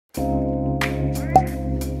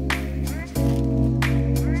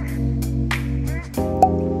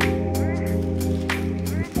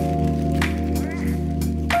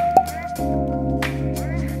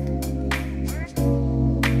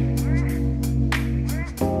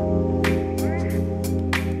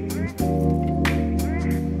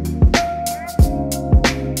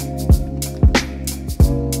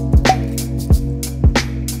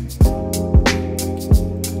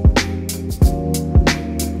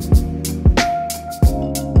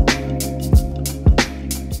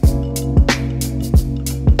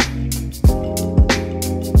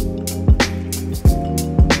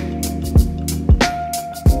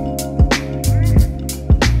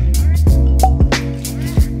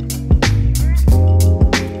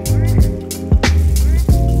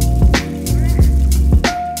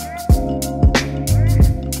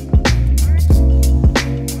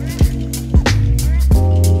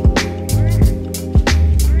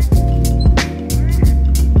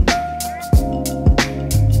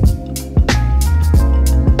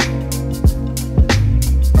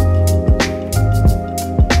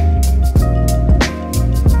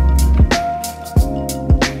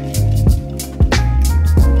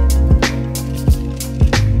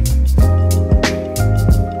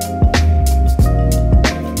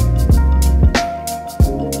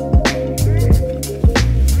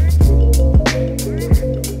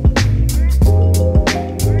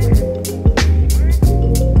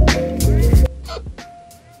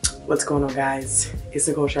What's going on, guys? It's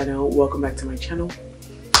Nicole Chanel. Welcome back to my channel.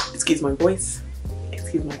 Excuse my voice,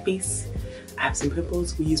 excuse my face. I have some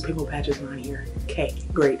pimples. We use pimple patches around here. Okay,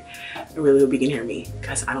 great. I really hope you can hear me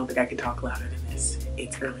because I don't think I can talk louder than this.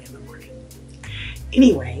 It's early in the morning.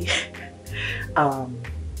 Anyway,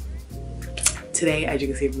 today, as you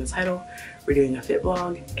can see from the title, we're doing a fit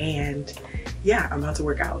vlog, and yeah, I'm about to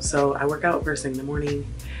work out. So I work out first thing in the morning.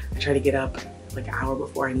 I try to get up like an hour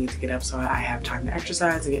before I need to get up so I have time to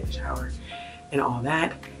exercise and get in the shower and all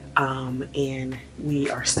that. And we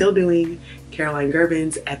are still doing Caroline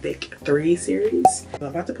Girvan's Epic 3 series. So I'm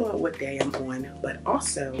about to pull out what day I'm on, but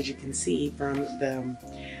also, as you can see from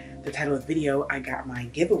the title of the video, I got my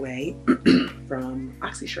giveaway from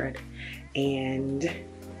OxyShred, and there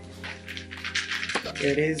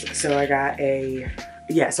it is. So I got a,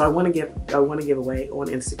 yeah, so I want to give away on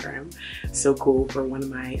Instagram. So cool, for one of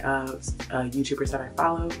my YouTubers that I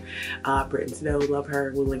follow, Britain Snow, love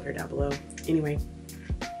her. We'll link her down below. Anyway,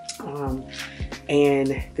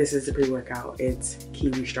 and this is the pre-workout. It's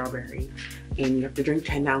kiwi strawberry, and you have to drink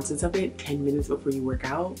 10 ounces of it 10 minutes before you work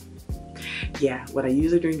out. Yeah, what I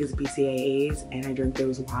usually drink is BCAAs, and I drink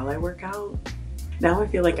those while I work out. Now I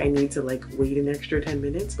feel like I need to like wait an extra 10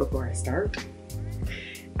 minutes before I start.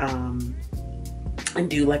 And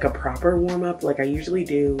do like a proper warm-up. Like I usually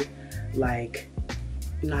do, like,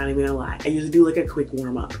 not even gonna lie, I usually do like a quick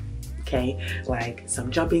warm-up, okay? Like some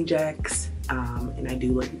jumping jacks, and I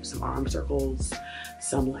do like some arm circles,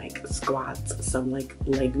 some like squats, some like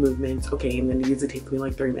leg movements, okay? And then it usually takes me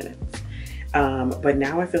like 3 minutes. But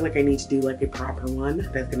now I feel like I need to do like a proper one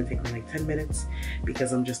that's gonna take me like 10 minutes,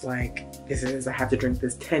 because I'm just like, I have to drink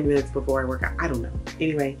this 10 minutes before I work out. I don't know.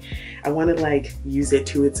 Anyway, I want to like use it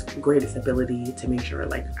to its greatest ability to make sure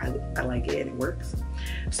like I like it and it works.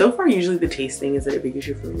 So far, usually the tasting isn't a big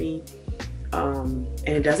issue for me. And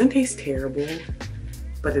it doesn't taste terrible,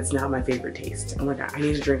 but it's not my favorite taste. Oh my God, I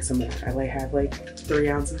need to drink some more. I like have like 3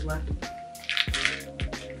 ounces left.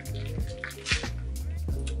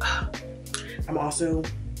 I'm also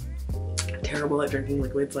terrible at drinking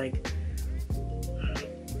liquids, like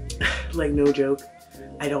no joke.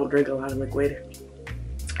 I don't drink a lot of liquid.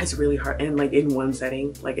 It's really hard, and like in one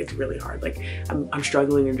setting, like it's really hard. Like I'm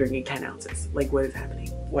struggling and drinking 10 ounces. Like, what is happening?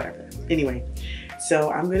 Whatever. Anyway,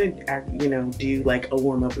 so I'm gonna, you know, do like a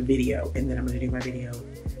warm-up video, and then I'm gonna do my video.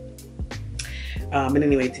 And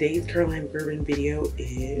anyway, today's Caroline Girvan video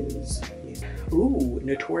is, ooh,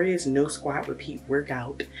 notorious no squat repeat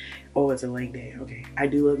workout. Oh, it's a leg day. Okay, I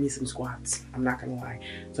do love me some squats, I'm not gonna lie.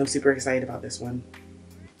 So I'm super excited about this one.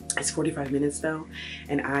 It's 45 minutes though,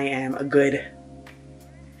 and I am a good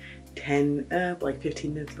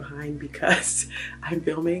 15 minutes behind because I'm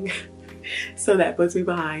filming. So that puts me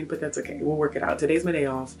behind, but that's okay. We'll work it out. Today's my day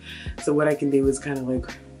off. So what I can do is kind of like,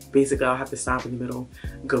 basically I'll have to stop in the middle,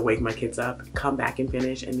 go wake my kids up, come back and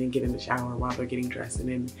finish, and then get in the shower while they're getting dressed. And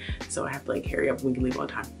then, so I have to like hurry up and we can leave on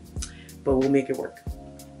time. But we'll make it work.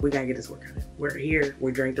 We gotta get this workout in. We're here,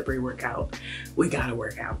 we drank the pre-workout. We gotta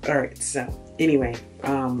work out. All right, so anyway,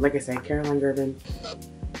 like I said, Caroline Girvan,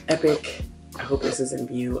 Epic. I hope this is in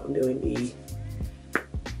view. I'm doing the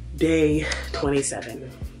day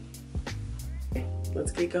 27. Okay,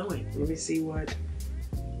 let's get going. Let me see what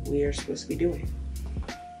we are supposed to be doing.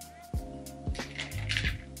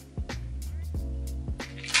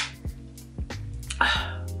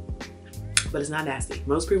 But it's not nasty.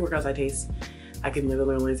 Most pre-workouts I taste, I can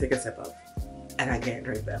literally only take a sip of, and I can't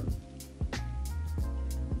drink them.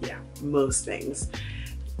 Yeah, most things.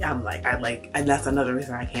 I'm like, and that's another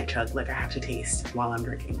reason I can't chug. Like, I have to taste while I'm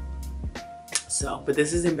drinking. So, but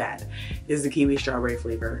this isn't bad. This is the kiwi strawberry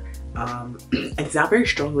flavor. It's not very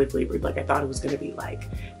strongly flavored. Like I thought it was gonna be like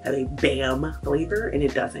a bam flavor, and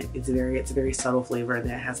it doesn't. It's a very subtle flavor, and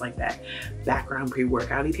then it has like that background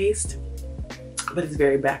pre-workout-y taste. But it's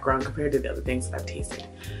very background compared to the other things that I've tasted.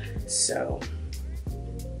 So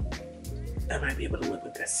I might be able to live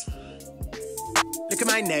with this. Look at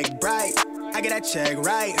my neck bright, I get that check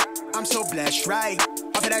right. I'm so blessed, right?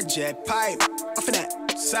 Off of that jet pipe, off of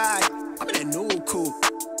that side. I'm in that new coupe,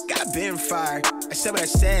 got been fired. I said what I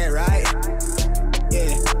said, right?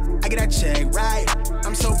 Yeah, I get that check right.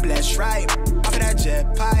 I'm so blessed, right? Off of that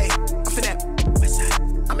jet pipe, off of that west side.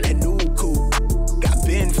 I'm in that new coupe, got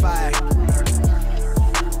been fired.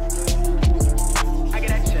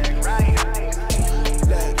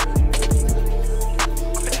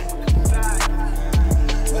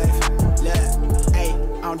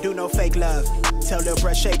 Do no fake love, tell little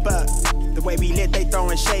bruh shape up. The way we lit, they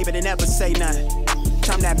throwing shade, but they never say nothing.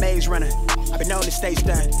 I'm that maze runner, I've been on the stage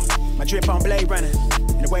done. My drip on Blade Runner,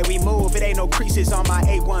 and the way we move, it ain't no creases on my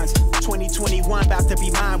A1s. 2021 about to be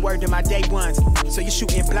mine, word to my day ones. So you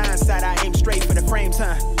shooting blindside, I aim straight for the frames,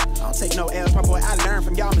 huh? I don't take no L's, my boy, I learn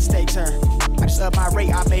from y'all mistakes, huh? I just up my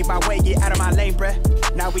rate, I made my way, get out of my lane, bruh.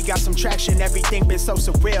 Now we got some traction, everything been so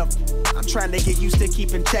surreal. I'm trying to get used to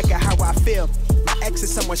keeping check of how I feel. My ex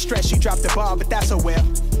is somewhat stressed, she dropped the ball, but that's a well.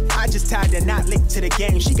 I just tied a knot linked to the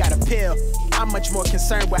game, she got a pill. I'm much more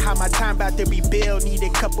concerned with how my time about to be billed. Need a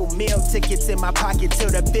couple meal tickets in my pocket till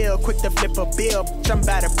the bill. Quick to flip a bill, I'm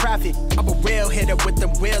about to profit. I'm a real hitter with the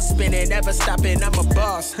wheels spinning, never stopping, I'm a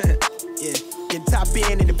boss. Yeah, get top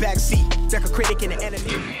in the back seat, like a critic and an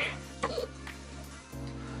enemy.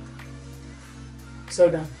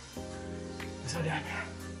 So done. So done.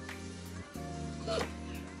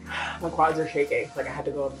 My quads are shaking. Like I had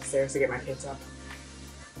to go up the stairs to get my kids up.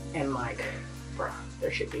 And like, bro,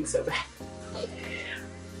 they're shaking so bad.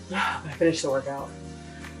 I finished the workout.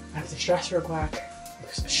 I have to stretch real quick.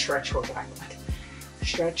 Stretch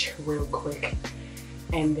real quick.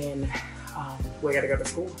 And then we gotta go to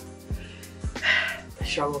school. The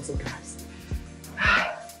struggle sometimes.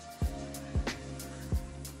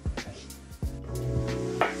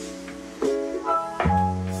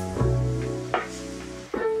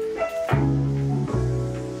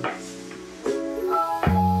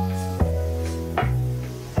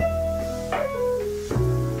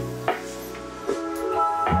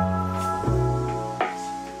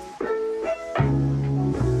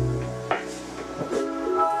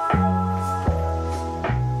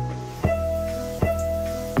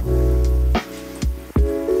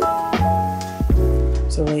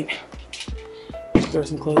 So late. Throw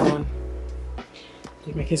some clothes on.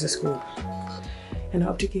 Take my kids to school. And I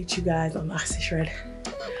hope to get you guys on the OxyShred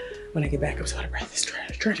when I get back. I'm so out of breath.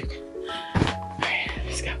 It's tragic. Alright,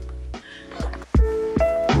 let's go.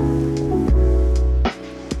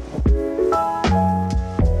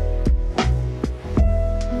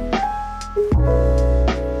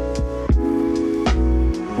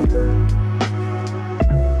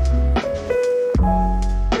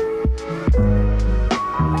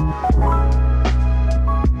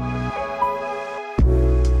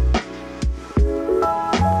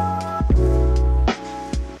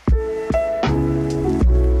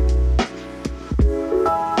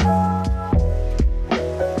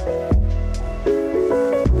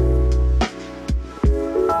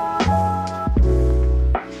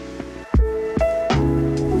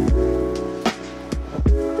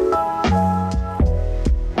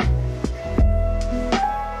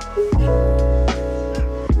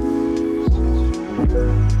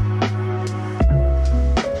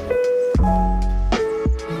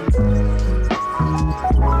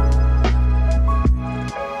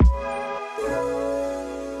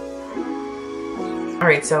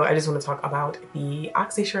 Alright, so I just want to talk about the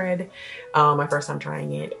OxyShred. My first time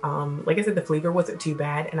trying it. Like I said, the flavor wasn't too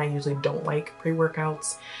bad, and I usually don't like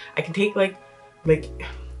pre-workouts. I can take like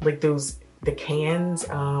those the cans,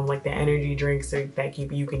 like the energy drinks that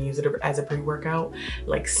you can use it as a pre-workout.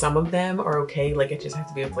 Like some of them are okay, like it just has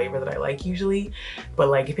to be a flavor that I like usually. But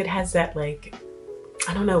like if it has that, like,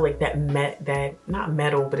 I don't know, like that not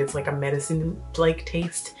metal, but it's like a medicine like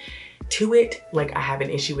taste to it, like I have an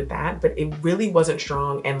issue with that. But it really wasn't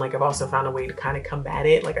strong, and like I've also found a way to kind of combat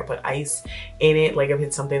it. Like I put ice in it. Like if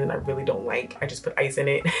it's something that I really don't like, I just put ice in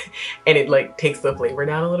it and it like takes the flavor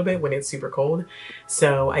down a little bit when it's super cold.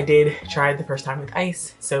 So I did try it the first time with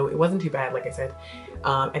ice, so it wasn't too bad. Like I said,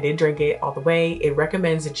 I did drink it all the way. It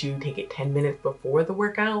recommends that you take it 10 minutes before the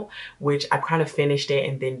workout, which I kind of finished it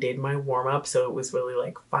and then did my warm up, so it was really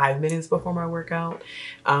like 5 minutes before my workout.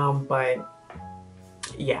 But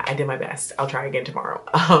yeah, I did my best. I'll try again tomorrow.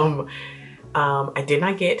 I did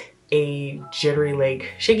not get a jittery,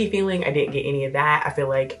 like shaky feeling. I didn't get any of that. I feel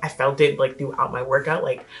like I felt it like throughout my workout,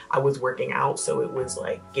 like I was working out, so it was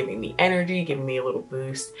like giving me energy, giving me a little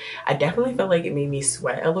boost. I definitely felt like it made me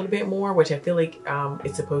sweat a little bit more, which I feel like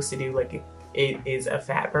it's supposed to do. Like it is a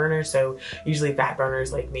fat burner, so usually fat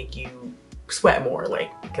burners like make you sweat more, like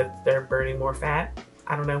because they're burning more fat.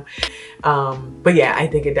 I don't know. But yeah, I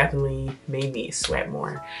think it definitely made me sweat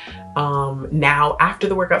more. Now after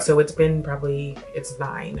the workout, so it's been probably, it's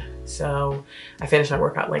 9. So I finished my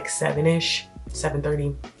workout like 7-ish,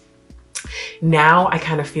 7:30. Now I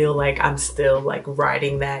kind of feel like I'm still like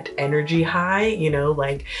riding that energy high, you know,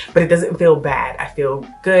 like, but it doesn't feel bad. I feel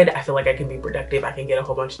good. I feel like I can be productive. I can get a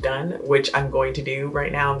whole bunch done, which I'm going to do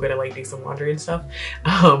right now. I'm going to like do some laundry and stuff.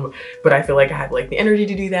 But I feel like I have like the energy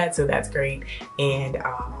to do that. So that's great. And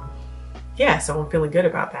yeah, so I'm feeling good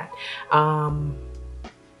about that.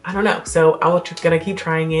 I don't know. So I'm gonna keep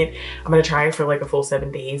trying it. I'm gonna try it for like a full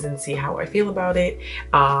 7 days and see how I feel about it.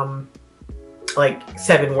 like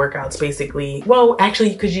 7 workouts basically. Well, actually,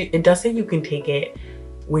 because it does say you can take it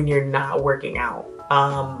when you're not working out.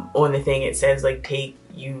 On the thing it says like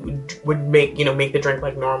you would make the drink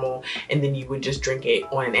like normal, and then you would just drink it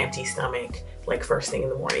on an empty stomach like first thing in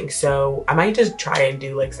the morning. So I might just try and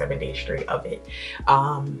do like 7 days straight of it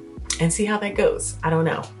and see how that goes. I don't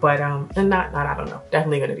know, but I don't know,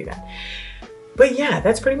 definitely gonna do that. But yeah,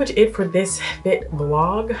 that's pretty much it for this fit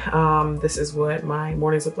vlog. This is what my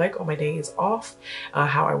mornings look like on my days off,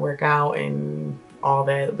 how I work out and all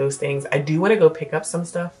those things. I do want to go pick up some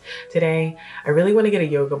stuff today. I really want to get a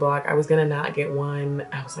yoga block. I was gonna not get one.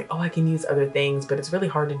 I was like, oh, I can use other things, but it's really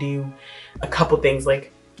hard to do a couple things.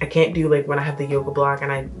 Like I can't do like when I have the yoga block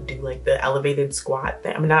and I do like the elevated squat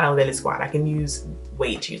thing. I mean, not elevated squat. I can use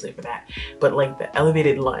weights usually for that, but like the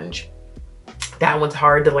elevated lunge, that one's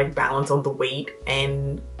hard to like balance on the weight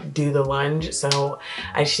and do the lunge. So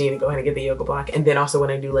I just need to go ahead and get the yoga block. And then also when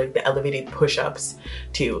I do like the elevated push-ups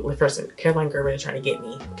too, like first Caroline Girvan is trying to get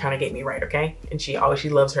me right, okay? And she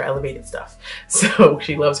loves her elevated stuff. So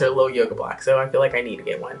she loves her low yoga block. So I feel like I need to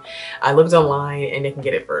get one. I looked online and I can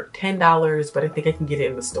get it for $10, but I think I can get it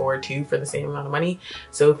in the store too for the same amount of money.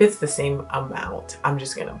 So if it's the same amount, I'm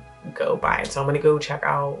just gonna go buy it. So I'm gonna go check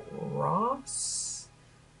out Ross.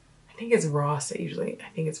 I think it's Ross. I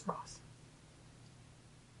think it's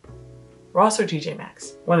Ross or TJ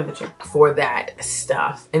Maxx, one of the two, for that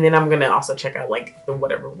stuff. And then I'm gonna also check out like the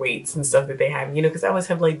whatever weights and stuff that they have, you know, because I always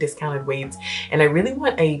have like discounted weights, and I really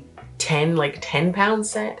want a 10-pound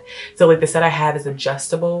set. So like the set I have is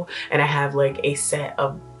adjustable, and I have like a set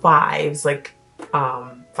of 5s, like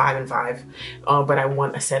 5 and 5, but I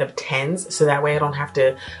want a set of 10s, so that way I don't have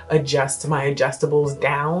to adjust my adjustables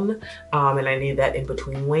down, and I need that in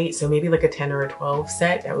between weight. So maybe like a 10 or a 12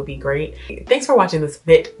 set, that would be great. Thanks for watching this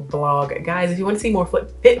fit vlog, guys. If you want to see more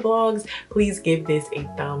fit vlogs, please give this a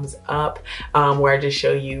thumbs up, where I just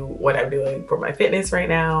show you what I'm doing for my fitness right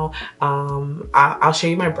now. I'll show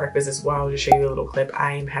you my breakfast as well. I'll just show you a little clip.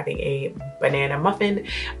 I am having a banana muffin,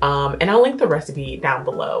 and I'll link the recipe down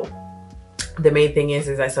below. The main thing is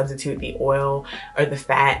I substitute the oil or the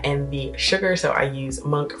fat and the sugar. So I use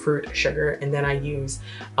monk fruit sugar, and then I use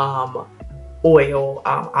oil,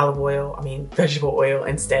 vegetable oil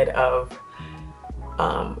instead of,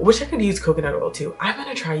 which I could use coconut oil too. I'm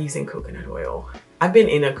gonna try using coconut oil. I've been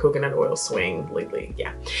in a coconut oil swing lately,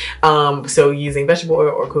 yeah. So using vegetable oil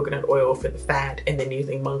or coconut oil for the fat, and then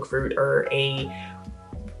using monk fruit or a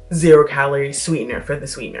 0-calorie sweetener for the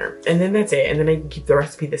sweetener, and then that's it. And then I can keep the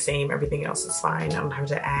recipe the same. Everything else is fine. I don't have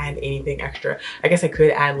to add anything extra. I guess I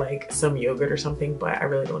could add like some yogurt or something, but I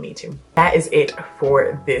really don't need to. That is it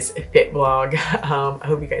for this fit vlog. I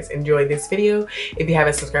hope you guys enjoyed this video. If you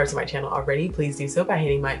haven't subscribed to my channel already, please do so by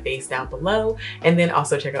hitting my face down below, and then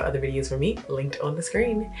also check out other videos from me linked on the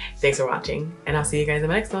screen. Thanks for watching, and I'll see you guys in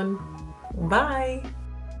the next one. Bye.